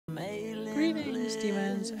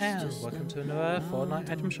demons, and welcome to another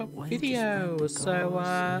Fortnite item shop video.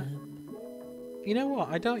 So, you know what?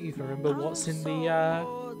 I don't even remember what's in the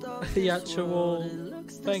actual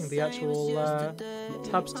thing, the actual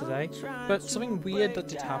tabs today. But something weird that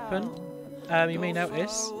did happen. You may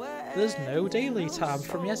notice there's no daily tab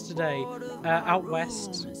from yesterday. Out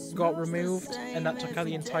West got removed, and that took out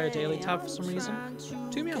the entire daily tab for some reason.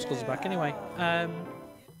 Two Meow Skulls are back anyway.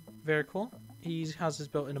 Very cool. He has his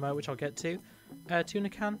built-in emote, which I'll get to. Tuna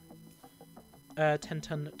can.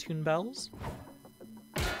 10-ton tune bells.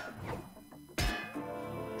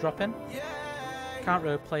 Drop in. Can't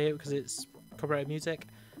really play it because it's copyrighted music.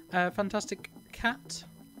 Fantastic cat.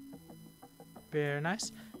 Very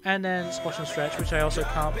nice. And then Squash and Stretch, which I also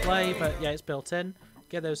can't play, but yeah, it's built in.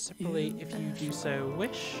 Get those separately if you do so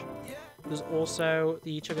wish. There's also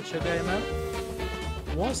the Chugga Chugga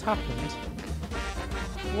emote. What's happened?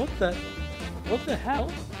 What the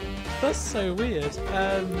hell? That's so weird.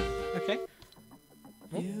 Okay.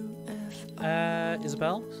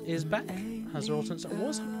 Isabel is back. Has her alternate.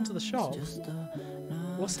 What's happened to the shop?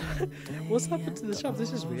 What's happened to the shop?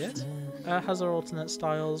 This is weird. Has her alternate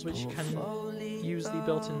styles, which you can use the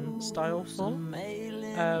built-in style for.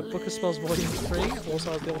 Book of Spells Volume 3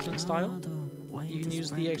 also has the alternate style. You can use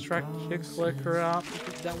the extracurricular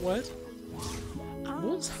that word.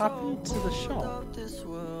 What's happened to the shop?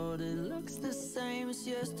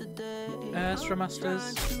 Astro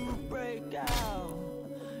Masters.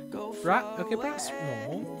 Brat. Okay, Brat's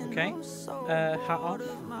small. Okay. Hat off.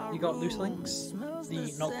 You got Loose Links.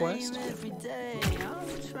 The Not Worst.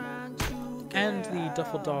 And the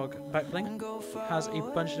Duffel Dog back bling has a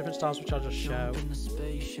bunch of different styles, which I'll just show.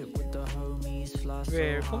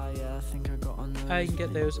 Very cool. You can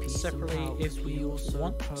get those separately if you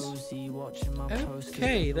want.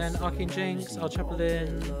 Okay, then Arcane Jinx, El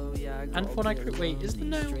Chaplain, and Fortnite Crew. Wait, is there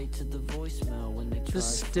no? There's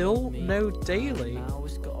still no daily.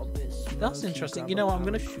 That's interesting. You know what? I'm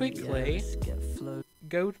gonna quickly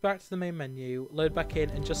go back to the main menu, load back in,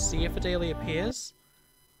 and just see if a daily appears.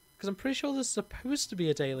 Because I'm pretty sure there's supposed to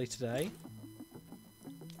be a daily today.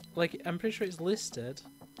 Like, I'm pretty sure it's listed.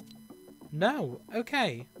 No.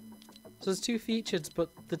 Okay. So there's two featured,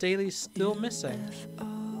 but the daily's still missing.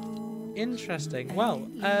 Interesting. Well,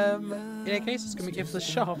 in any case, it's going to be it for the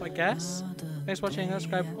shop, I guess. Thanks for watching,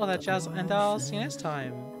 subscribe, all that jazz, and I'll see you next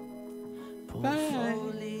time. Bye!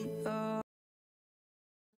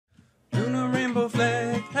 Lunar rainbow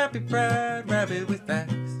flag, happy pride, rabbit with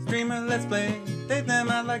facts. Streamer let's play, take them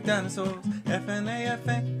out like dinosaurs.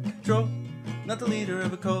 FNAFN, control, not the leader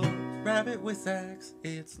of a cult. Rabbit with sax,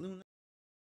 it's Lunar.